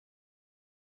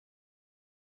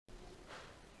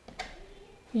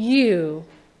U.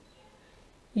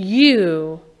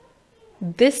 U.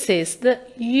 This is the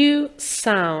U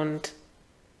sound.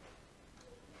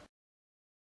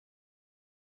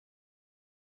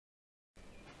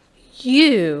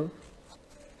 U.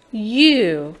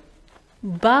 U.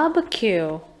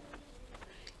 Barbecue.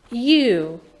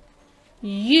 U.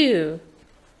 U.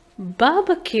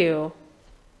 Barbecue.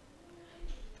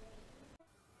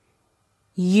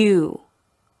 U.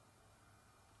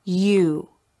 U.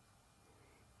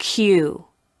 Q.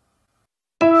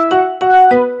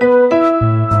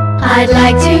 I'd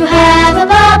like to have a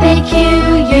barbecue.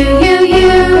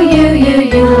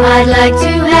 I'd like to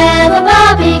have a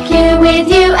barbecue with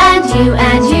you and you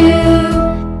and you.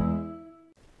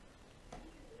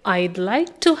 I'd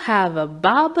like to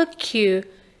have a barbecue.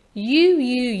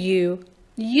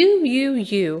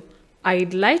 You.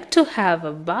 I'd like to have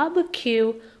a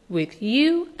barbecue with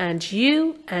you and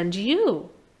you and you.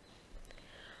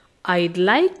 I'd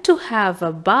like to have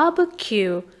a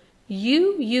barbecue.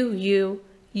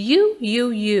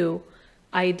 You.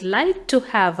 I'd like to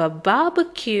have a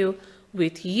barbecue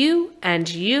with you and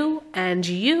you and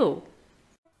you.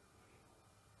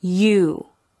 U.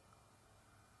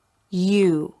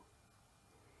 U.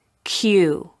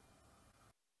 Q.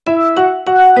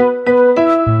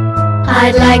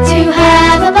 I'd like to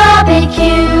have a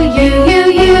barbecue.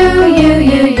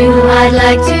 I'd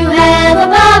like to have a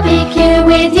barbecue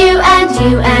with you and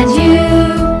you and you.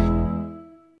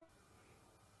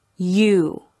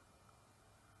 U.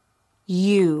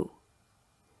 U.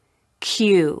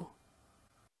 Q.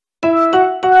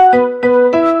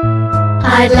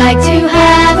 I'd like to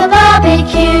have a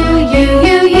barbecue.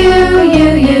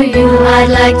 I'd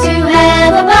like to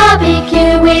have a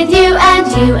barbecue with you and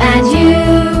you and you.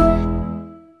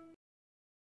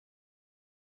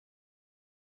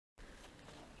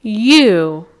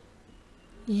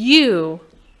 U.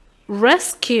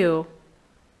 Rescue.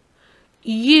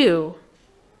 U.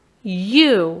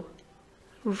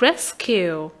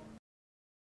 Rescue.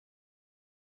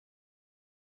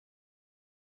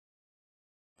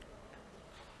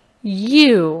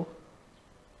 U.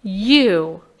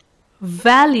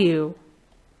 Value.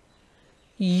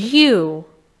 U.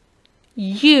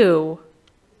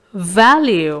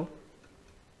 Value.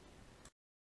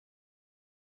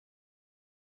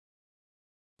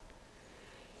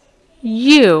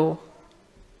 U.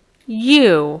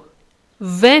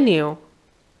 Venue.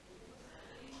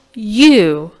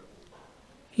 U.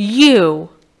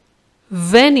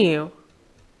 Venue.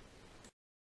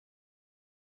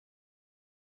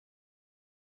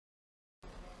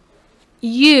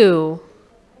 U.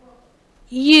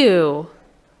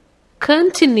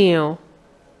 Continue.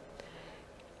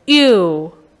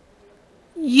 U.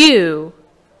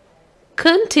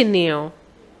 Continue.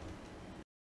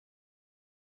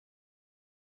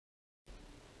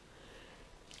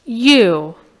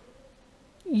 U.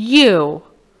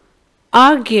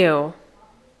 Argue.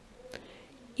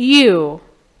 U.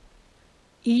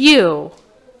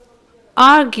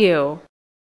 Argue.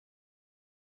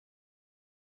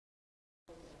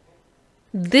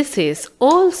 This is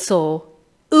also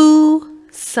oo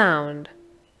sound.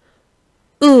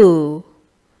 Oo.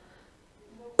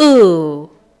 Oo.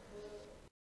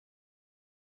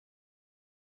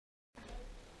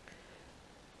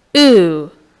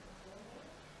 Oo.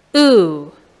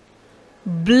 Oo.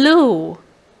 Blue.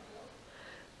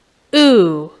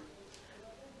 Oo.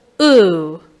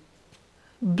 Oo.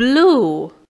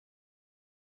 Blue.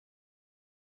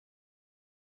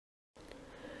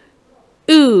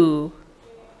 Oo.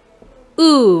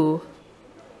 Oo.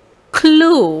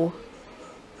 Clue.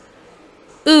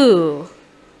 Oo.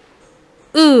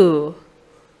 Oo.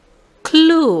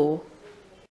 Clue.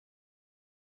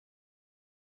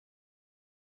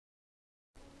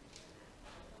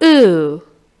 Oo.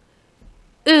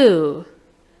 Oo.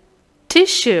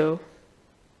 Tissue.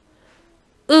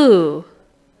 Oo.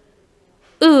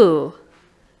 Oo.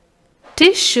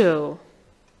 Tissue.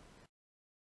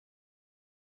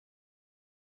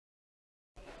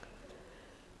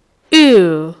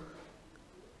 Oo.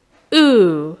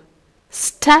 Oo.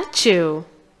 Statue.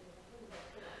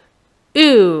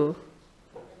 Oo.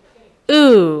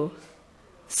 Oo.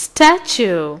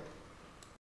 Statue.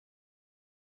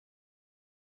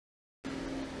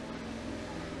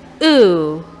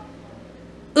 Oo.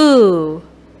 Oo.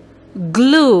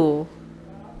 Glue.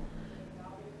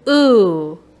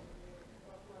 Oo.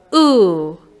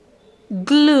 Oo.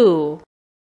 Glue.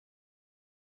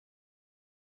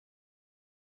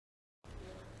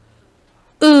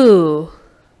 Oo.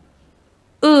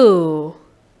 Oo.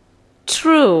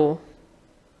 True.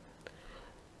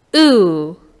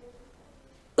 Oo.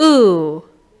 Oo.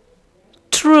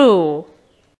 True.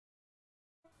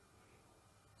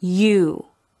 U,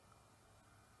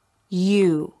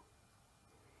 U,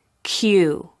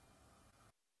 Q.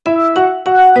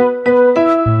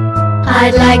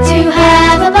 I'd like to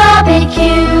have a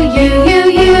barbecue,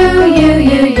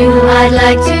 I'd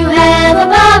like to have a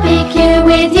barbecue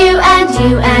with you and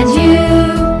you and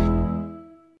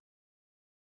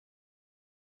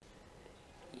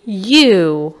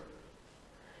you.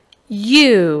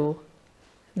 U.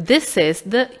 This is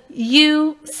the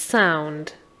U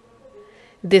sound.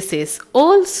 This is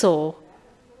also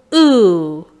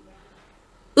oo,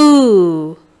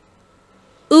 oo,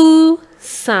 oo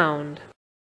sound.